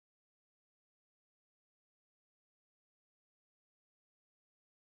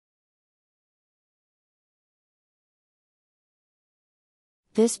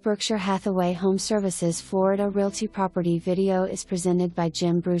This Berkshire Hathaway HomeServices Florida Realty property video is presented by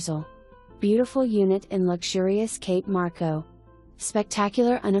Jim Bruzel. Beautiful unit in luxurious Cape Marco.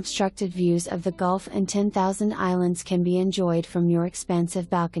 Spectacular unobstructed views of the Gulf and 10,000 islands can be enjoyed from your expansive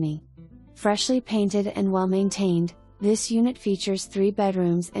balcony. Freshly painted and well maintained, this unit features 3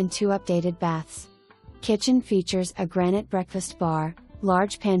 bedrooms and 2 updated baths. Kitchen features a granite breakfast bar,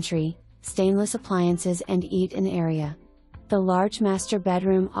 large pantry, stainless appliances and eat-in area. The large master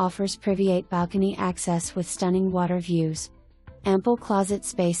bedroom offers priviate balcony access with stunning water views. Ample closet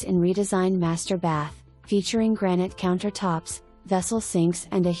space in redesigned master bath, featuring granite countertops, vessel sinks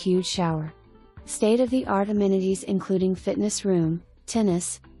and a huge shower. State-of-the-art amenities including fitness room,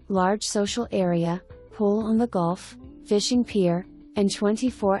 tennis, large social area, pool on the Gulf, fishing pier, and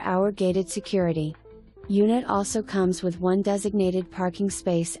 24-hour gated security. Unit also comes with 1 designated parking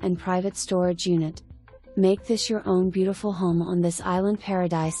space and private storage unit. Make this your own beautiful home on this island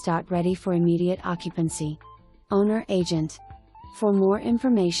paradise.Ready for immediate occupancy. Owner Agent. For more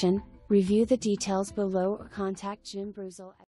information, review the details below or contact Jim Bruzel.